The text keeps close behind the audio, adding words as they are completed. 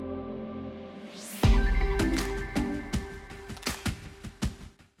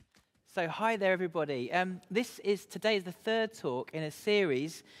So hi there, everybody. Today is the third talk in a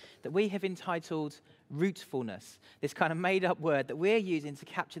series that we have entitled Rootfulness, this kind of made-up word that we're using to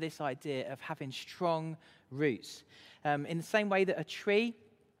capture this idea of having strong roots. In the same way that a tree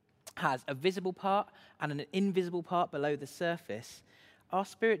has a visible part and an invisible part below the surface, our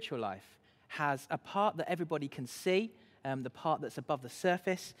spiritual life has a part that everybody can see, the part that's above the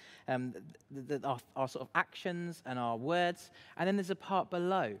surface, our sort of actions and our words, and then there's a part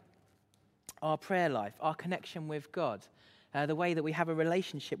below. Our prayer life, our connection with God, the way that we have a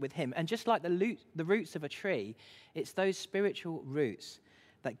relationship with Him. And just like the roots of a tree, it's those spiritual roots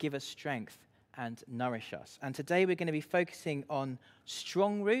that give us strength and nourish us. And today we're going to be focusing on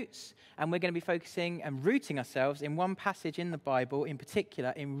strong roots, and we're going to be focusing and rooting ourselves in one passage in the Bible, in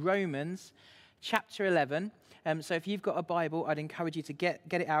particular in Romans chapter 11. So if you've got a Bible, I'd encourage you to get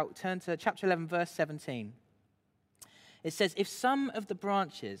it out. Turn to chapter 11, verse 17. It says, "If some of the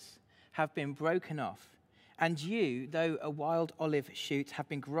branches have been broken off, and you, though a wild olive shoot, have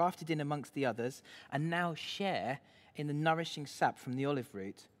been grafted in amongst the others, and now share in the nourishing sap from the olive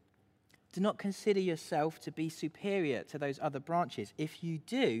root, do not consider yourself to be superior to those other branches. If you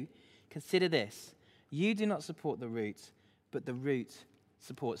do, consider this: you do not support the root, but the root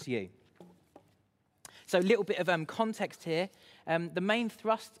supports you." So a little bit of context here. The main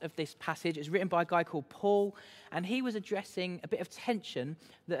thrust of this passage is written by a guy called Paul, and he was addressing a bit of tension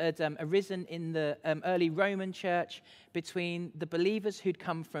that had arisen in the early Roman church between the believers who'd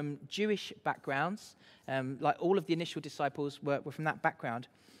come from Jewish backgrounds, like all of the initial disciples were from that background,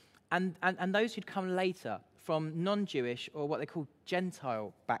 and those who'd come later from non-Jewish or what they call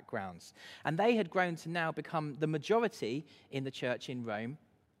Gentile backgrounds. And they had grown to now become the majority in the church in Rome,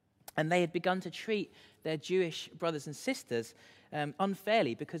 and they had begun to treat their Jewish brothers and sisters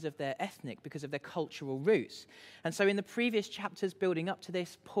unfairly because of their ethnic, because of their cultural roots. And so in the previous chapters building up to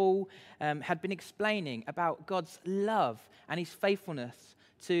this, Paul had been explaining about God's love and his faithfulness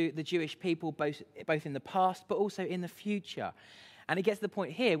to the Jewish people, both in the past but also in the future. And it gets to the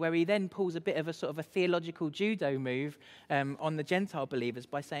point here where he then pulls a bit of a sort of a theological judo move on the Gentile believers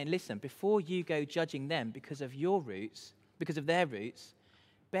by saying, listen, before you go judging them because of your roots, because of their roots,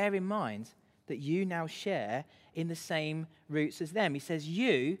 bear in mind that you now share in the same roots as them. He says,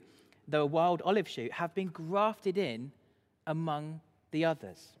 you, though a wild olive shoot, have been grafted in among the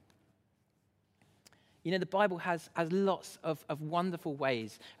others. You know, the Bible has lots of wonderful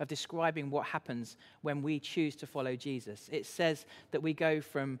ways of describing what happens when we choose to follow Jesus. It says that we go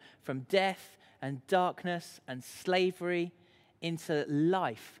from death and darkness and slavery into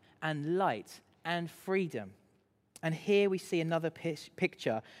life and light and freedom. And here we see another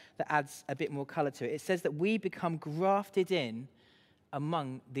picture that adds a bit more color to it. It says that we become grafted in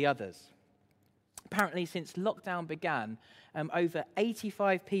among the others. Apparently, since lockdown began, over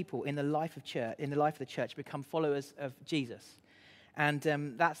 85 people in the life of the church become followers of Jesus. And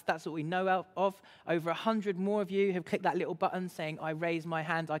that's what we know of. Over 100 more of you have clicked that little button saying, I raise my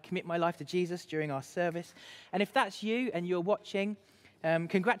hand, I commit my life to Jesus during our service. And if that's you and you're watching,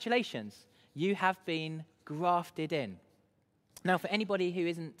 congratulations. You have been grafted in. Now, for anybody who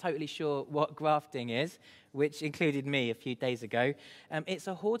isn't totally sure what grafting is, which included me a few days ago, it's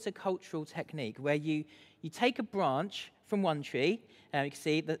a horticultural technique where you take a branch from one tree, you can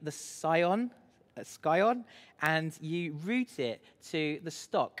see the scion, and you root it to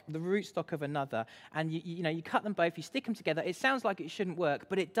the root stock of another, and you cut them both, you stick them together. It sounds like it shouldn't work,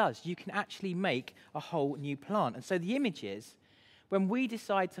 but it does. You can actually make a whole new plant. And so the image is, when we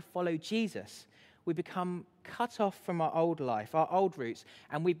decide to follow Jesus, we become cut off from our old life, our old roots,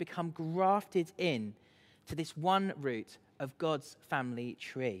 and we become grafted in to this one root of God's family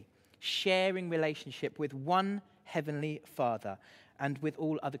tree, sharing relationship with one heavenly Father and with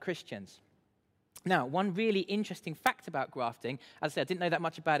all other Christians. Now, one really interesting fact about grafting, as I said, I didn't know that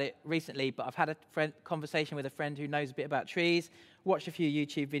much about it recently, but I've had a conversation with a friend who knows a bit about trees, watched a few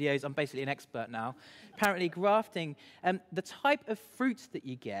YouTube videos. I'm basically an expert now. Apparently, grafting, the type of fruits that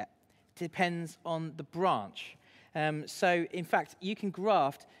you get depends on the branch. So, in fact, you can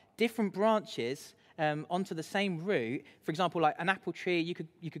graft different branches onto the same root. For example, like an apple tree, you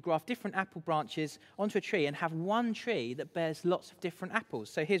could graft different apple branches onto a tree and have one tree that bears lots of different apples.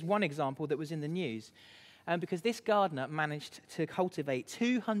 So here's one example that was in the news. Because this gardener managed to cultivate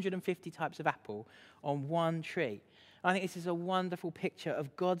 250 types of apple on one tree. I think this is a wonderful picture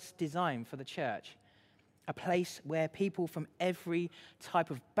of God's design for the church. A place where people from every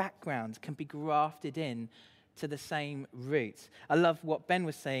type of background can be grafted in to the same roots. I love what Ben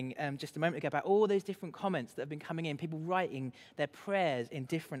was saying just a moment ago about all those different comments that have been coming in, people writing their prayers in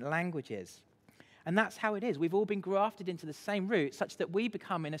different languages. And that's how it is. We've all been grafted into the same root such that we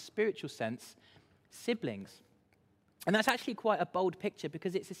become, in a spiritual sense, siblings. And that's actually quite a bold picture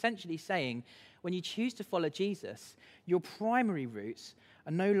because it's essentially saying when you choose to follow Jesus, your primary roots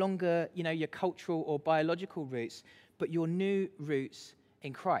are no longer, your cultural or biological roots, but your new roots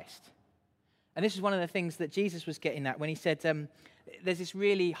in Christ. And this is one of the things that Jesus was getting at when he said, there's this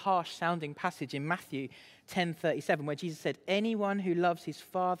really harsh-sounding passage in Matthew 10:37 where Jesus said, anyone who loves his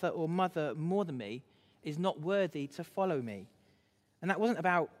father or mother more than me is not worthy to follow me. And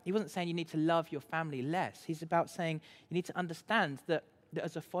that he wasn't saying you need to love your family less. He's about saying you need to understand that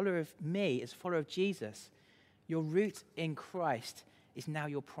as a follower of me, as a follower of Jesus, your root in Christ is now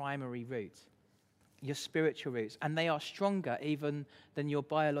your primary root, your spiritual roots. And they are stronger even than your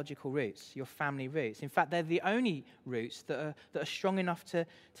biological roots, your family roots. In fact, they're the only roots that are strong enough to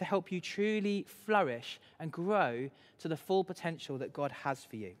help you truly flourish and grow to the full potential that God has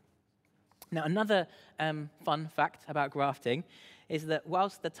for you. Now, another fun fact about grafting is that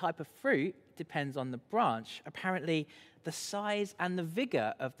whilst the type of fruit depends on the branch, apparently the size and the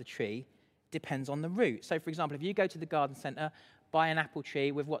vigor of the tree depends on the root. So, for example, if you go to the garden centre, buy an apple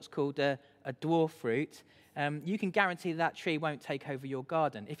tree with what's called a dwarf fruit, you can guarantee that tree won't take over your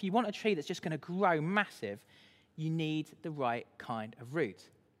garden. If you want a tree that's just going to grow massive, you need the right kind of root.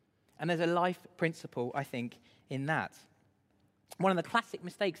 And there's a life principle, I think, in that. One of the classic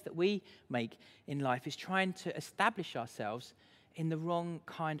mistakes that we make in life is trying to establish ourselves in the wrong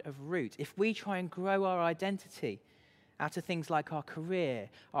kind of route. If we try and grow our identity out of things like our career,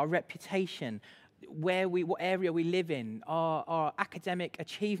 our reputation, what area we live in, our academic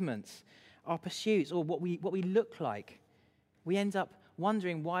achievements, our pursuits, or what we look like, we end up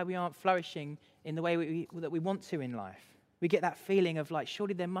wondering why we aren't flourishing in the way that we want to in life. We get that feeling of like,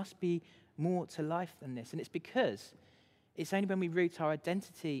 surely there must be more to life than this. And it's because it's only when we root our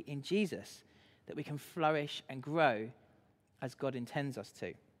identity in Jesus that we can flourish and grow as God intends us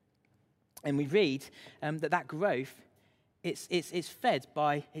to. And we read that growth, it's fed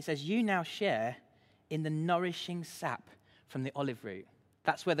by, it says, you now share in the nourishing sap from the olive root.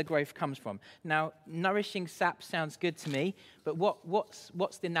 That's where the growth comes from. Now, nourishing sap sounds good to me, but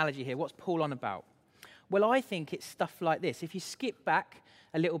what's the analogy here? What's Paul on about? Well, I think it's stuff like this. If you skip back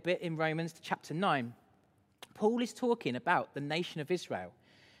a little bit in Romans to chapter 9, Paul is talking about the nation of Israel.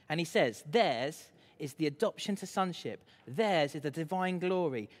 And he says, theirs is the adoption to sonship. Theirs is the divine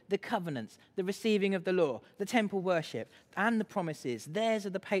glory, the covenants, the receiving of the law, the temple worship, and the promises. Theirs are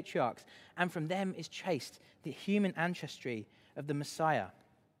the patriarchs, and from them is traced the human ancestry of the Messiah.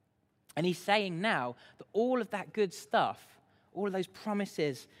 And he's saying now that all of that good stuff, all of those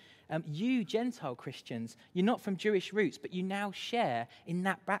promises, you Gentile Christians, you're not from Jewish roots, but you now share in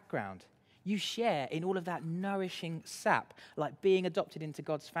that background. You share in all of that nourishing sap, like being adopted into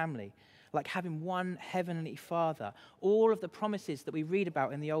God's family, like having one heavenly Father, all of the promises that we read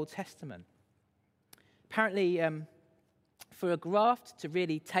about in the Old Testament. Apparently, for a graft to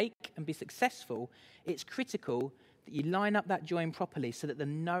really take and be successful, it's critical that you line up that join properly so that the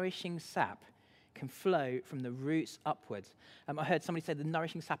nourishing sap can flow from the roots upwards. I heard somebody say the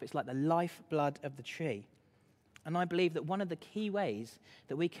nourishing sap is like the lifeblood of the tree. And I believe that one of the key ways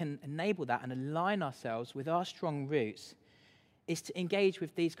that we can enable that and align ourselves with our strong roots is to engage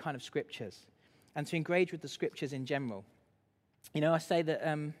with these kind of scriptures and to engage with the scriptures in general. I say that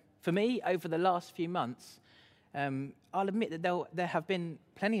for me, over the last few months, I'll admit that there have been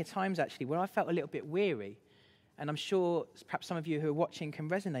plenty of times actually where I felt a little bit weary. And I'm sure perhaps some of you who are watching can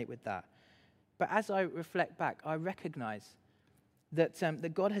resonate with that. But as I reflect back, I recognize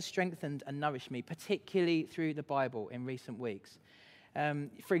that God has strengthened and nourished me, particularly through the Bible in recent weeks.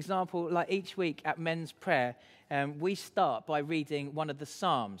 For example, like each week at men's prayer, we start by reading one of the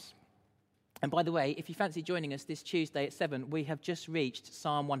Psalms. And by the way, if you fancy joining us this Tuesday at 7, we have just reached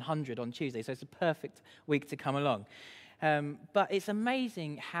Psalm 100 on Tuesday, so it's a perfect week to come along. But it's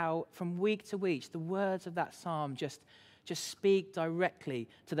amazing how from week to week, the words of that psalm just speak directly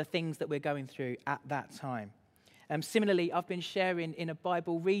to the things that we're going through at that time. Similarly, I've been sharing in a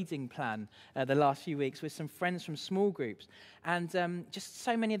Bible reading plan the last few weeks with some friends from small groups. And just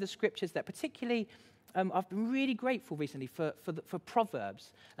so many of the scriptures that particularly I've been really grateful recently for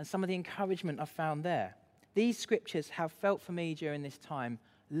Proverbs and some of the encouragement I've found there. These scriptures have felt for me during this time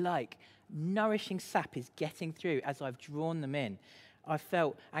like nourishing sap is getting through as I've drawn them in. I've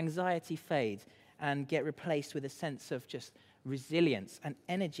felt anxiety fade and get replaced with a sense of just resilience and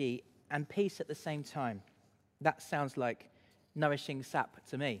energy and peace at the same time. That sounds like nourishing sap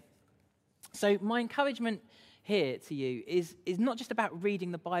to me. So my encouragement here to you is not just about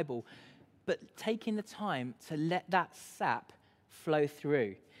reading the Bible, but taking the time to let that sap flow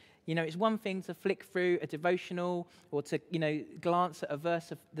through. You know, it's one thing to flick through a devotional or to, glance at a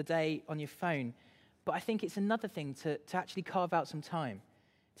verse of the day on your phone. But I think it's another thing to actually carve out some time,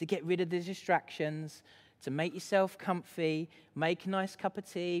 to get rid of the distractions, to make yourself comfy, make a nice cup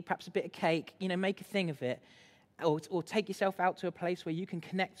of tea, perhaps a bit of cake, make a thing of it. Or take yourself out to a place where you can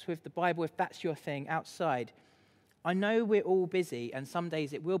connect with the Bible if that's your thing outside. I know we're all busy, and some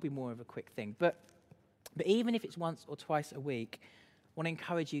days it will be more of a quick thing. But even if it's once or twice a week, I want to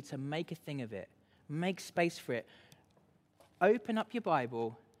encourage you to make a thing of it. Make space for it. Open up your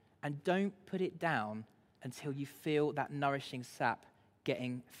Bible and don't put it down until you feel that nourishing sap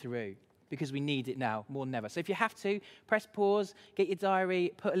getting through, because we need it now more than ever. So if you have to, press pause, get your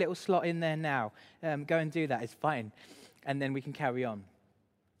diary, put a little slot in there now. Go and do that, it's fine. And then we can carry on.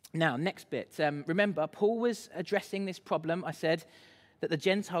 Now, next bit. Remember, Paul was addressing this problem. I said that the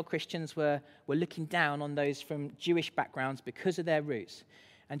Gentile Christians were looking down on those from Jewish backgrounds because of their roots.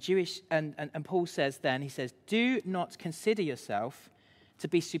 And Paul says then, he says, do not consider yourself to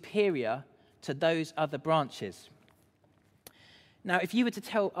be superior to those other branches. Now, if you were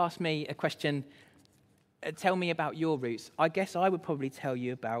to ask me a question, tell me about your roots, I guess I would probably tell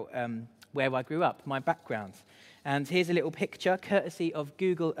you about where I grew up, my background. And here's a little picture, courtesy of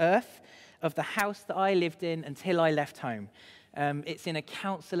Google Earth, of the house that I lived in until I left home. It's in a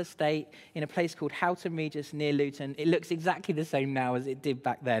council estate in a place called Houghton Regis near Luton. It looks exactly the same now as it did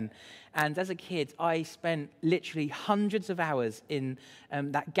back then. And as a kid, I spent literally hundreds of hours in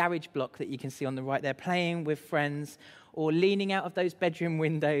that garage block that you can see on the right there, playing with friends or leaning out of those bedroom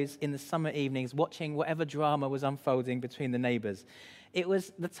windows in the summer evenings, watching whatever drama was unfolding between the neighbours. It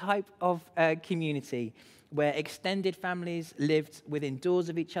was the type of community where extended families lived within doors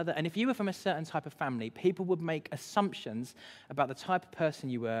of each other. And if you were from a certain type of family, people would make assumptions about the type of person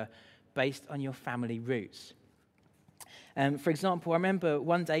you were based on your family roots. For example, I remember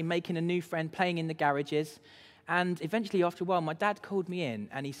one day making a new friend playing in the garages, and eventually after a while, my dad called me in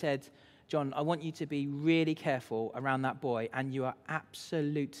and he said, John, I want you to be really careful around that boy, and you are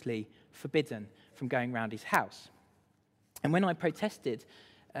absolutely forbidden from going around his house. And when I protested,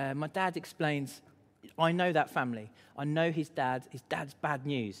 my dad explains, I know that family. I know his dad. His dad's bad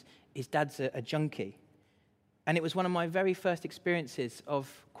news. His dad's a junkie. And it was one of my very first experiences of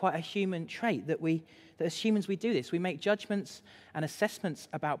quite a human trait that as humans we do this. We make judgments and assessments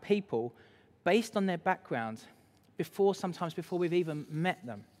about people based on their background sometimes before we've even met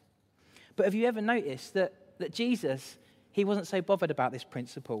them. But have you ever noticed that Jesus, he wasn't so bothered about this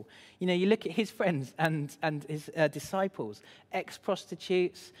principle? You look at his friends and his disciples,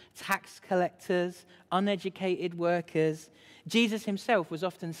 ex-prostitutes, tax collectors, uneducated workers. Jesus himself was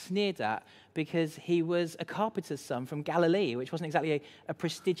often sneered at because he was a carpenter's son from Galilee, which wasn't exactly a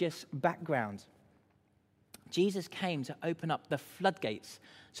prestigious background. Jesus came to open up the floodgates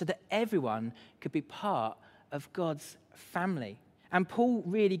so that everyone could be part of God's family. And Paul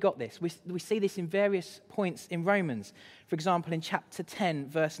really got this. We see this in various points in Romans. For example, in chapter 10,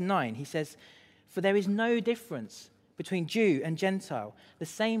 verse 9, he says, "For there is no difference between Jew and Gentile. The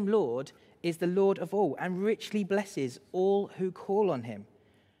same Lord is the Lord of all and richly blesses all who call on him.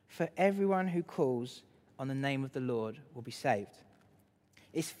 For everyone who calls on the name of the Lord will be saved."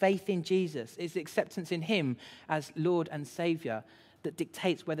 It's faith in Jesus, it's acceptance in him as Lord and Savior that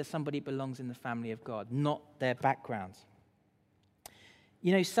dictates whether somebody belongs in the family of God, not their background.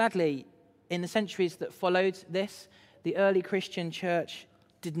 Sadly, in the centuries that followed this, the early Christian church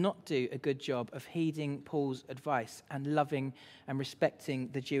did not do a good job of heeding Paul's advice and loving and respecting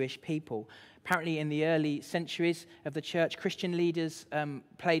the Jewish people. Apparently, in the early centuries of the church, Christian leaders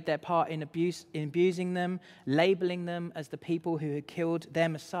played their part in abusing them, labeling them as the people who had killed their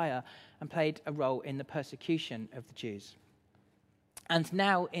Messiah, and played a role in the persecution of the Jews. And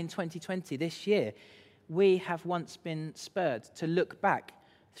now, in 2020, this year, we have once been spurred to look back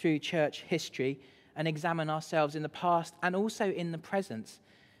through church history and examine ourselves in the past and also in the present.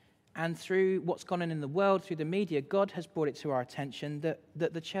 And through what's gone on in the world, through the media, God has brought it to our attention that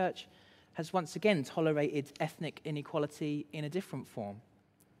the church has once again tolerated ethnic inequality in a different form.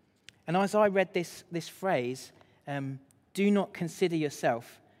 And as I read this phrase, do not consider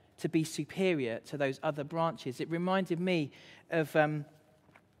yourself to be superior to those other branches, it reminded me of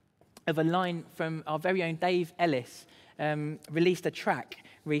a line from our very own Dave Ellis, released a track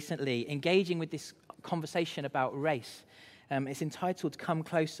recently engaging with this conversation about race. It's entitled "Come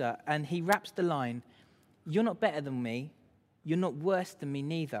Closer," and he raps the line, "You're not better than me, you're not worse than me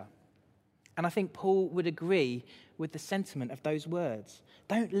neither." And I think Paul would agree with the sentiment of those words.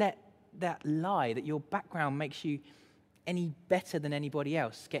 Don't let that lie that your background makes you any better than anybody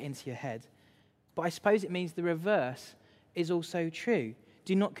else get into your head. But I suppose it means the reverse is also true.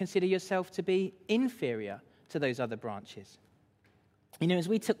 do not consider yourself to be inferior to those other branches. You know, as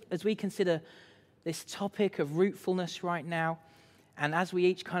we consider this topic of rootfulness right now, and as we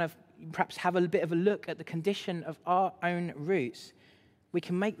each kind of perhaps have a bit of a look at the condition of our own roots, we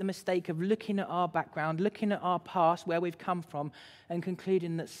can make the mistake of looking at our background, looking at our past, where we've come from, and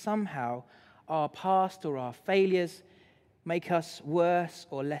concluding that somehow our past or our failures make us worse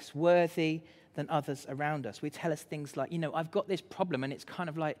or less worthy than others around us. We tell us things like, you know, I've got this problem and it's kind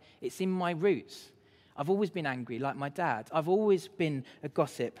of like, it's in my roots. I've always been angry like my dad. I've always been a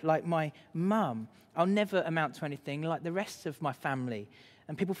gossip like my mum. I'll never amount to anything like the rest of my family.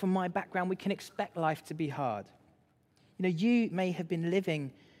 And people from my background, we can expect life to be hard. You know, you may have been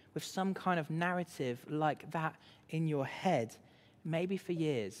living with some kind of narrative like that in your head, maybe for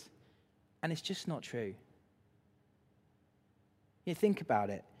years, and it's just not true. You think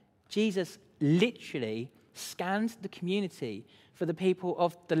about it. Jesus literally scanned the community for the people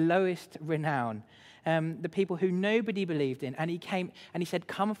of the lowest renown, the people who nobody believed in, and he came and he said,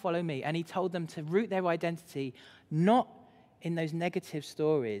 come follow me, and he told them to root their identity not in those negative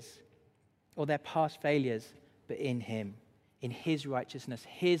stories or their past failures, but in him, in his righteousness,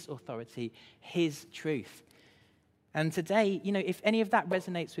 his authority, his truth. And today, you know, if any of that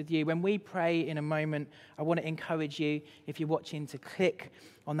resonates with you, when we pray in a moment, I want to encourage you, if you're watching, to click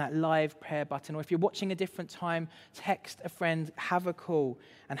on that live prayer button, or if you're watching a different time, text a friend, have a call,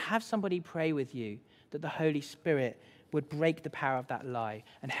 and have somebody pray with you that the Holy Spirit would break the power of that lie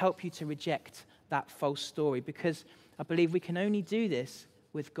and help you to reject that false story, because I believe we can only do this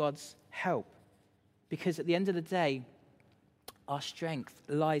with God's help. Because at the end of the day, our strength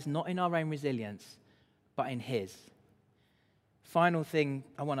lies not in our own resilience, but in his. Final thing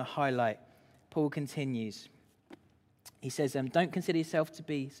I want to highlight, Paul continues. He says, don't consider yourself to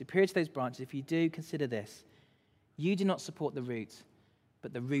be superior to those branches. If you do, consider this. You do not support the root,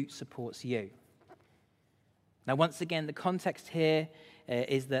 but the root supports you. Now, once again, the context here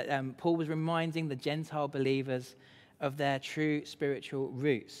is that Paul was reminding the Gentile believers of their true spiritual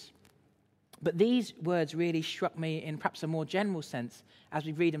roots. But these words really struck me in perhaps a more general sense as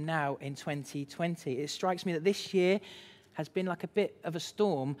we read them now in 2020. It strikes me that this year has been like a bit of a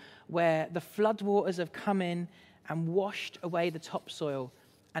storm where the floodwaters have come in and washed away the topsoil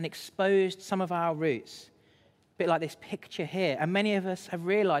and exposed some of our roots. A bit like this picture here. And many of us have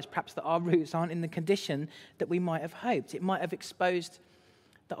realized perhaps that our roots aren't in the condition that we might have hoped. It might have exposed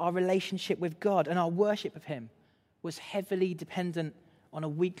that our relationship with God and our worship of him was heavily dependent on a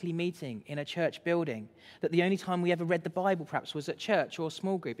weekly meeting in a church building, that the only time we ever read the Bible perhaps was at church or a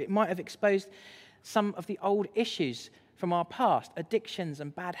small group. It might have exposed some of the old issues from our past, addictions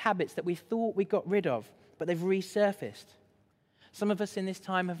and bad habits that we thought we got rid of, but they've resurfaced. Some of us in this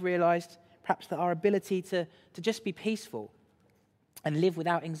time have realized perhaps that our ability to just be peaceful and live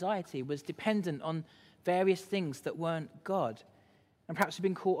without anxiety was dependent on various things that weren't God. And perhaps we've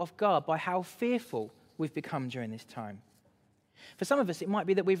been caught off guard by how fearful we've become during this time. For some of us, it might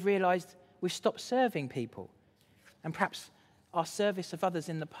be that we've realized we've stopped serving people. And perhaps our service of others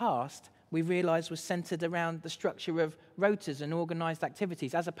in the past, we realized, was centered around the structure of rotas and organized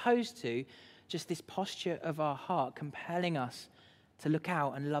activities, as opposed to just this posture of our heart compelling us to look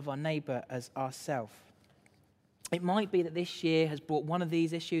out and love our neighbor as ourselves. It might be that this year has brought one of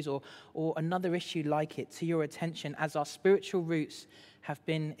these issues or another issue like it to your attention as our spiritual roots have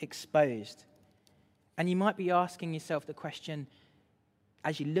been exposed. And you might be asking yourself the question,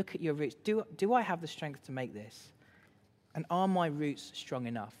 as you look at your roots, do I have the strength to make this? And are my roots strong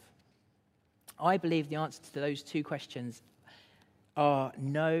enough? I believe the answer to those two questions are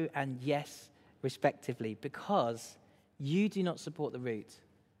no and yes, respectively, because you do not support the root,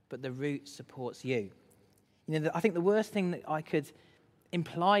 but the root supports you. You know, I think the worst thing that I could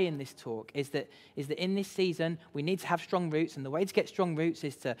imply in this talk is that in this season we need to have strong roots, and the way to get strong roots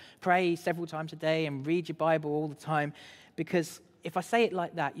is to pray several times a day and read your Bible all the time, because if I say it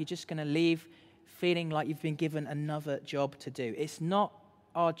like that, you're just going to leave feeling like you've been given another job to do. It's not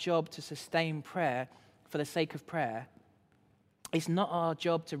our job to sustain prayer for the sake of prayer. It's not our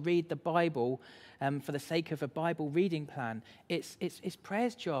job to read the Bible for the sake of a Bible reading plan. It's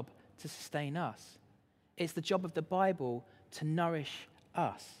prayer's job to sustain us. It's the job of the Bible to nourish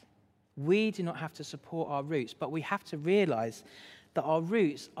us. We do not have to support our roots, but we have to realize that our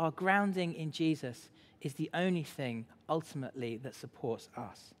roots, our grounding in Jesus, is the only thing ultimately that supports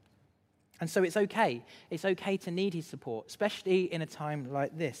us. And so it's okay. It's okay to need his support, especially in a time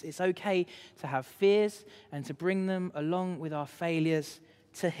like this. It's okay to have fears and to bring them along with our failures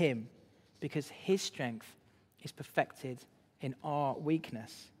to him, because his strength is perfected in our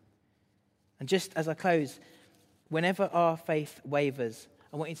weakness. And just as I close, whenever our faith wavers,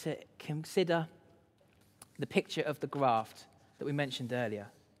 I want you to consider the picture of the graft that we mentioned earlier.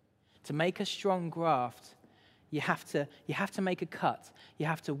 To make a strong graft, you have to make a cut. You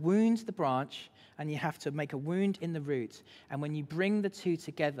have to wound the branch, and you have to make a wound in the root. And when you bring the two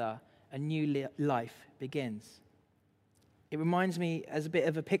together, a new life begins. It reminds me as a bit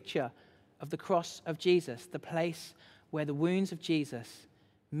of a picture of the cross of Jesus, the place where the wounds of Jesus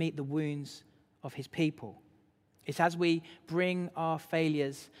meet the wounds of his people. It's as we bring our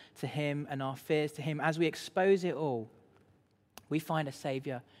failures to him and our fears to him, as we expose it all, we find a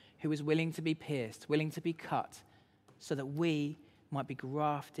Savior who is willing to be pierced, willing to be cut, so that we might be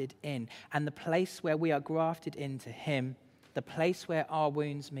grafted in. And the place where we are grafted into him, the place where our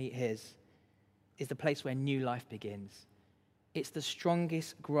wounds meet his, is the place where new life begins. It's the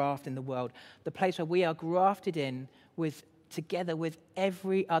strongest graft in the world, the place where we are grafted in together with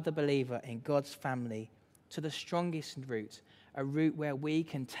every other believer in God's family to the strongest root, a root where we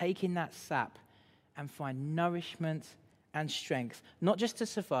can take in that sap and find nourishment and strength, not just to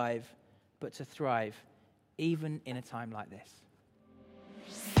survive, but to thrive, even in a time like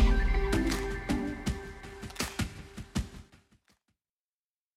this.